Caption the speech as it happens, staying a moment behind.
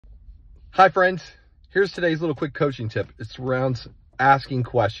Hi friends, here's today's little quick coaching tip. It surrounds asking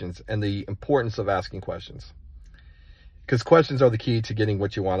questions and the importance of asking questions. Because questions are the key to getting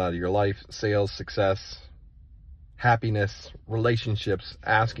what you want out of your life: sales, success, happiness, relationships.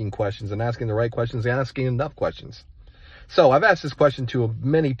 Asking questions and asking the right questions and asking enough questions. So I've asked this question to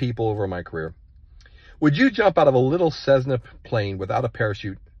many people over my career. Would you jump out of a little Cessna plane without a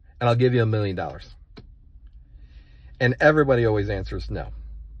parachute and I'll give you $1 million? And everybody always answers no.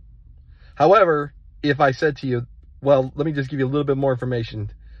 However, if I said to you, well, let me just give you a little bit more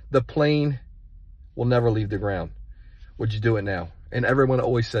information. The plane will never leave the ground. Would you do it now? And everyone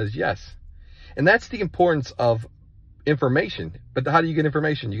always says yes. And that's the importance of information. But how do you get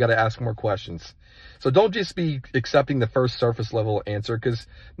information? You got to ask more questions. So don't just be accepting the first surface level answer, because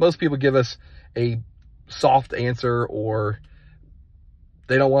most people give us a soft answer, or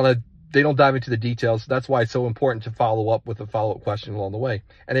they don't dive into the details. That's why it's so important to follow up with a follow-up question along the way.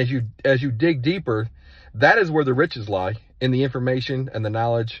 And as you dig deeper, that is where the riches lie, in the information and the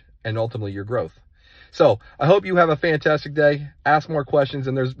knowledge and ultimately your growth. So I hope you have a fantastic day. Ask more questions.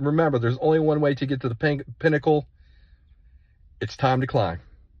 And remember, there's only one way to get to the pinnacle. It's time to climb.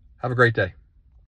 Have a great day.